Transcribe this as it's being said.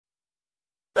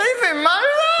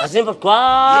Vas-y,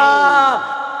 pourquoi?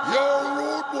 Yo,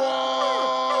 rude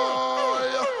boy.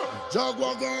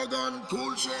 Jaguar Gargan,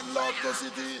 cool chain, lock the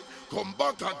city. Come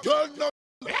back again.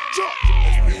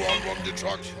 Everyone run the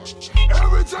track.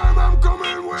 Every time I'm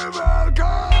coming with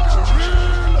welcome.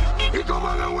 He come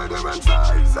along with them and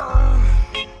size.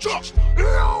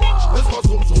 Laisse-moi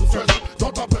zoom zoom friend.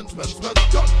 Dans ta Benz Benz Benz.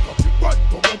 Quand tu white,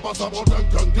 ton bon passe avant gang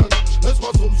gang gang.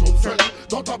 Laisse-moi zoom zoom friend.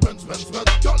 Dans ta Benz Benz Benz.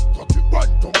 Quand tu white,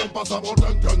 ton bon passe avant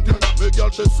gang gang gang. Mais gal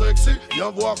t'es sexy,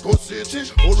 viens voir Co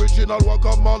City. Original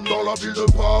Wakaman dans la ville de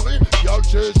Paris. Gal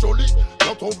t'es jolie,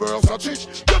 dans ton Versace.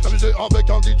 Viens t'amuser avec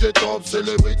un DJ top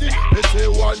celebrity. Et c'est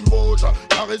Wine Mode,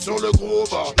 carré sur le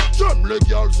groove. J'aime les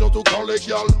gals, surtout quand les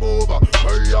gals move.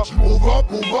 Hey, move up,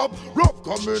 rough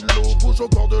comme une loupe. Bouge au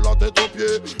corps de la tête aux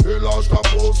pieds. Et là je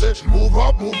t'approse, move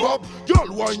up,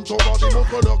 girl wine ton bandit.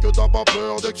 Montre-leur que t'as pas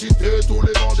peur d'exciter tous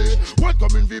les bandits. Ouais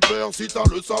comme une vipère si t'as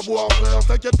le savoir-faire.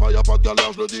 T'inquiète pas, y'a pas de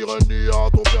galère, je le dirai ni à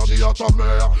ton père ni à ta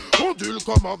mère. Ondule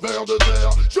comme un ver de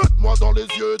terre. Jette-moi dans les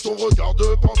yeux ton regard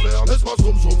de panthère. Laisse-moi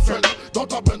zoom zoom friend. Dans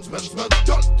ta Benz Benz Benz.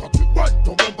 Girl quand tu white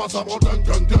ton bon passe avant gang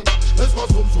gang gang. Laisse-moi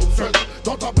zoom zoom friend.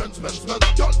 Dans ta Benz Benz Benz.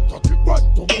 Girl quand tu white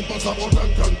ton bon passe avant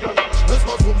gang gang gang.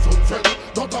 Laisse-moi zoom zoom friend.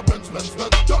 Dans ta Benz Benz Benz.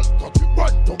 Girl quand tu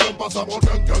white ton bon passe avant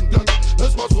gang gang gang.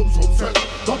 Laisse-moi zoom zoom friend.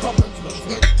 Dans ta Benz Benz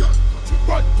Benz. Girl quand tu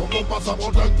white ton bon passe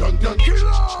avant gang gang gang.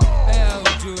 How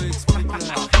would you explain that?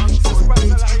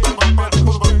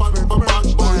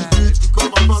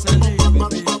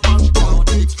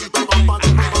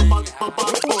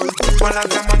 Well,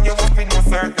 as a man, you up in a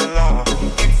circle,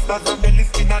 hipsters and the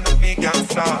listing and the big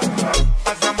gangster.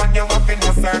 As a man, you up in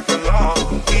a circle,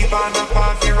 leave on a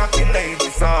party, rocky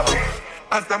ladies,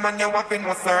 as a man, you up in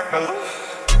a circle.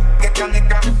 Get your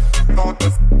liquor, go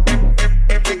to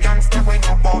every gangster when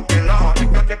you bought the law. If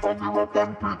you take on you up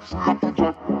and pitch,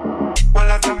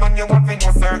 well, as a man, you up in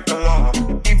a circle,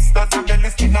 hipsters and the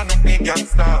listing and the big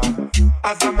gangster.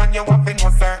 As a man, you up in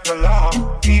a circle,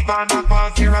 leave on a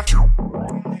party, rocky.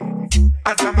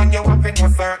 As a man, you up in a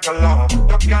circle,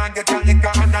 you can't get your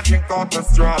liquor and a drink out the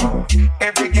straw.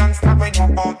 Every gangster when you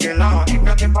bout the law. If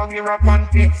you never hear a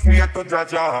panty, straight to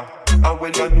Jaja. And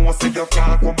when you know, say you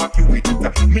can't come back you with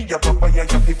it. Me, your papa, you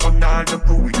have to come down and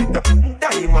do with it.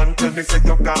 Diamond tell me, say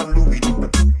you can't do it.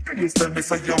 Please tell me,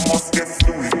 say you must get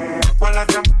fluid. Well,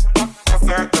 as a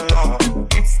circle,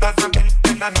 hipsters and the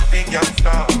and the big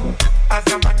gangster. As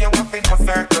a man, you up in a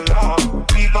circle,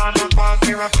 leave on the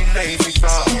party, rocky ladies,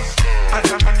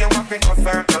 as a man, you up in a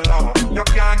circle, you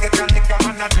can't get your liquor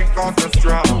and a drink out the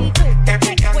straw.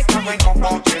 Every gangster when you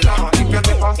bout the law. If you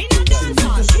never as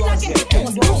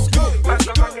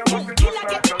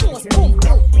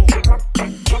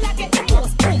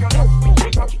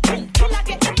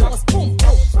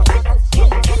a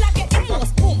man, you up in a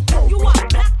circle, you are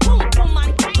black pum pum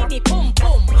and tiny pum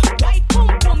pum, white pum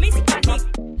pum, Hispanic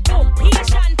pum,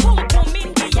 Asian pum pum,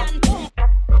 Indian pum,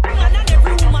 man and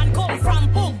every woman come from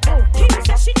pum. King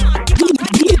says she not give up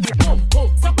pum pum.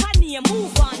 So Kanye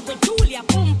move on to Julia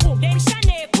pum pum, then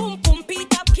Shanae pum pum,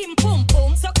 Peter Kim pum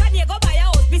pum. So Kanye go buy a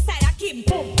house beside a Kim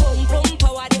pum pum pum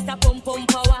power. This a pum pum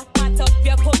power. Pat up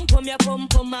your pum pum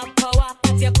a power.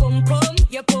 Pat your pum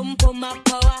pum a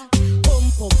power. Pum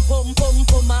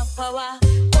pum a power.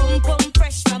 Pum pum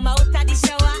fresh from out of the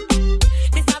shower.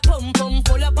 This a pum pum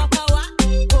full up of power.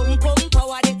 Pum pum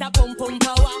power. This a pum pum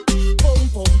power. Pum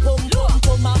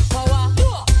pum a power.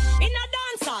 In a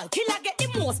dance hall, killer get the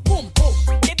most pum pum.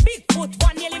 The big foot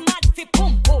one nearly mad fi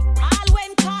pum pum. All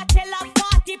when cartel a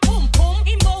party pum pum.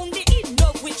 Inbound the in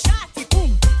love with shawty pum.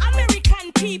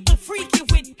 American people freaky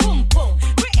with pum pum.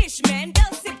 British men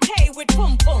they'll sip tea with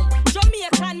pum pum.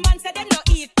 Jamaican man say them no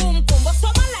eat pum pum, but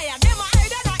some a liar them a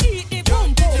heard them a eat the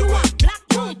pum pum. You want black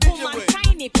pum pum and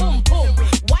tiny pum pum,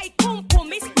 white pum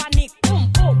pum, Hispanic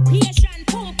pum pum, Asian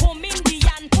pum pum,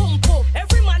 Indian pum pum.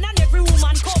 Every man and every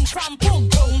woman come from pum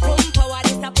pum power.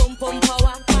 This a pum pum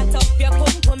power. Pat up your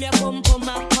pum pum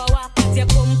a power. Pat your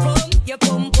pum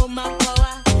pum a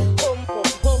power. Pum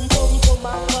pum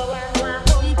a power.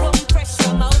 Pum pum fresh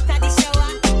from out of the shower.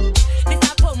 This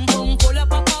a pum pum full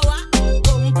up of power.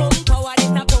 Pum pum power.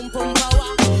 This a pum pum power.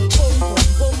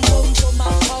 Pum pum a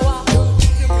power.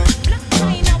 Black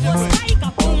China was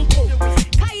tiger pum pum.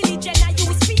 Kylie Jenner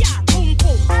used fear pum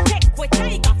pum. Tech with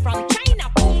tiger from China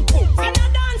pum pum. In a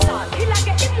dance hall, killer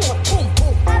get the most pum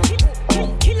pum.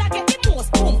 Killer get the most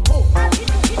pum pum.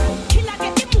 Killer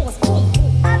get the most pum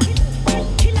pum.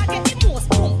 Killer get the most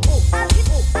pum pum.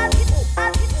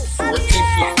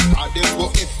 I did go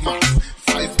F max,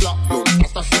 5 black blood.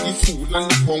 After she the fool and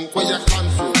the punk where you can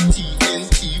from.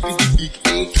 TNT with the big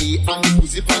AK and the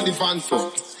pussy on the van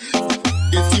front.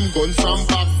 Get him gun from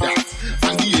Baghdad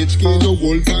and the HK no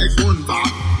hold my gun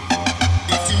back.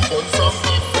 Get him gun from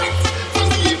back that. And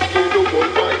the HK no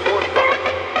hold my gun back.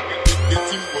 Get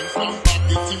him gun from back,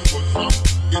 get him gun from.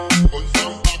 Get him gun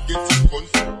from back, get him gun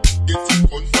from. Get him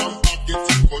gun from back, get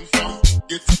him gun from.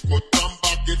 Get him gun from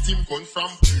back, get him gun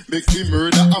from. Make me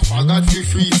murder a faggot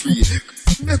free.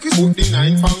 Make we put the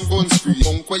 9-pound gun spree.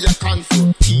 Punk where you can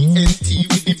from. TNT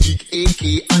with the big AK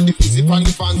and the fizzy on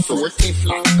the van floor.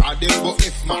 Teflon, cause them go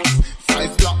F-man.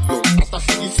 5 black blood, after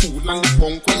for the food and the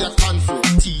punk where you can from.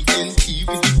 TNT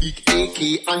with the big AK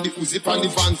and the fizzy on the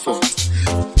van front.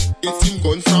 Get him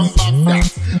gun from Baghdad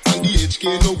and the HK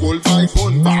no hold by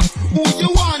gun back. Who you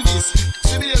want this?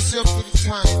 See me yourself to the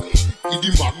time. Give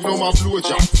the magnum a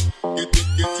blowjob.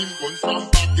 Get him gun from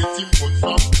back, get him gun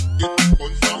from. Get him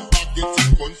gun from back, get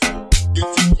him gun from. Get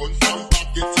him gun from back,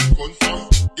 get him gun from.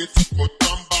 Get him gun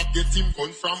from back, get him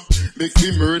gun from. Make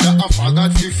me murder a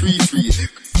faggot free.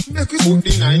 Make we put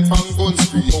the 9-pound gun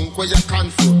spree. Punk where you can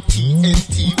from.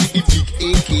 TNT with the big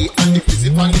AK and the fizzy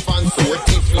on the van floor.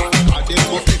 Teflon, cause them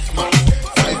go F-man.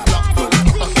 5 black blood,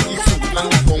 after for the food and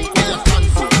the punk where you can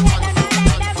from.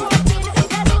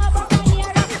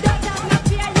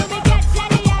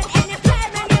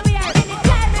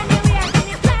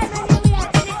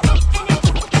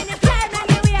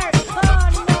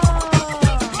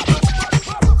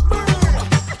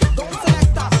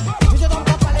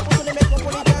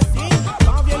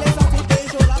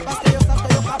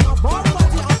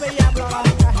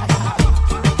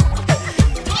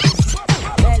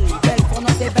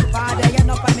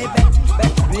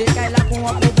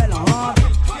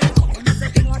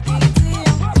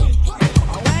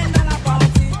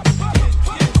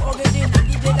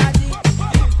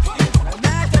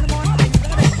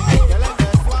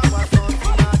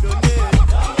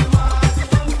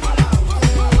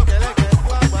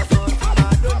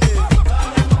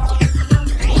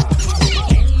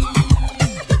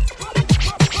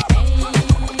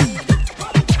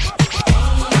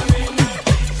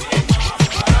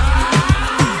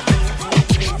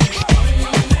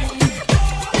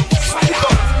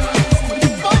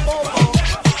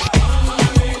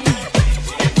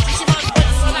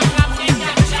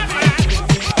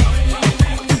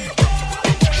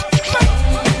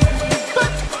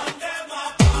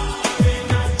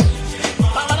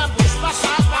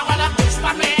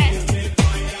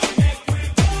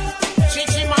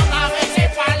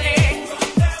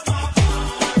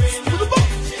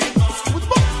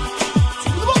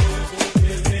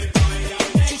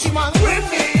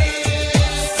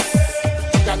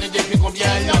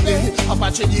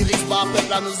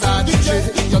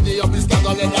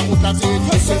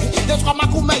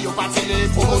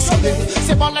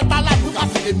 C'est bon l'état là pour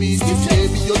raffiner, mystifier,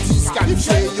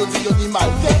 biodisqualifier, yodi mal,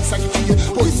 sacrifier,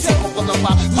 policier, comprenant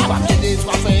pas, la papier,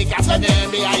 3 feuilles, 4 années,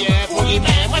 mais ailleurs, pour y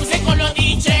mettre, même c'est qu'on le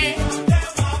dit,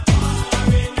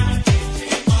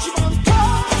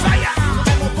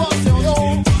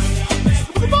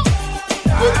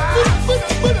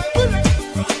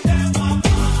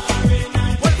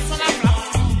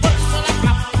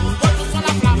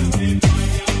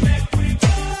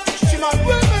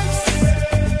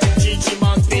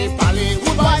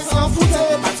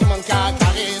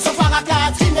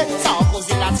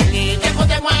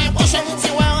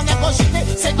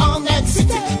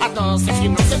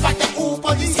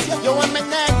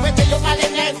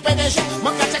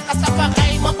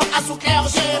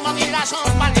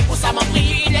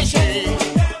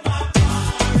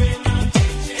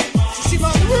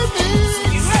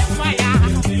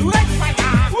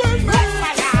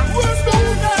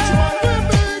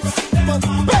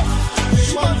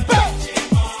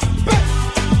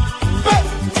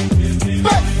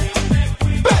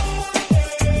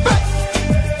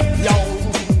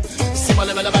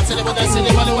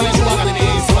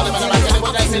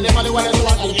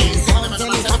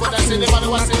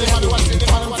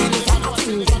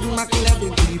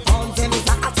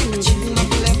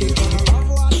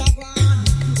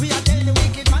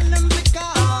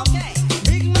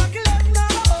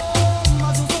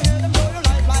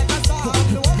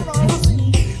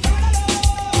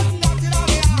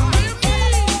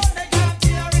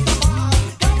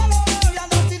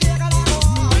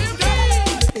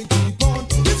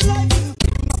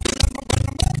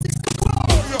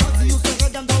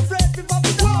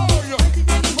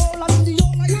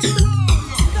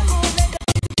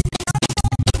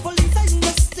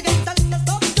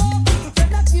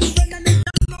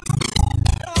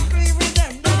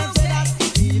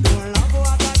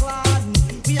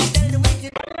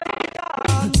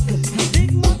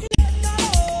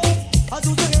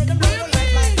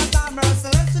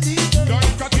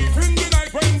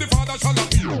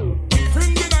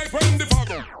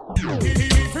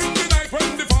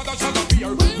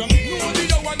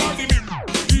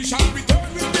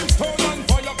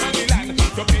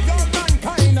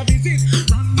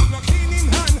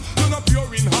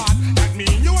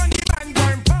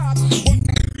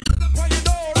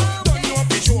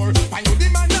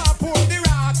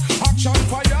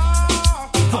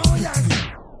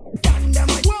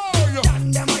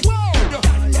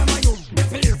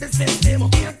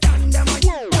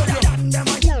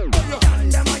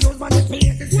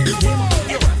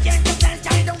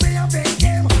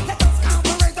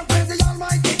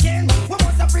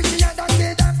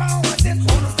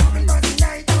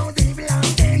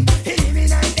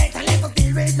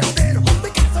 it, love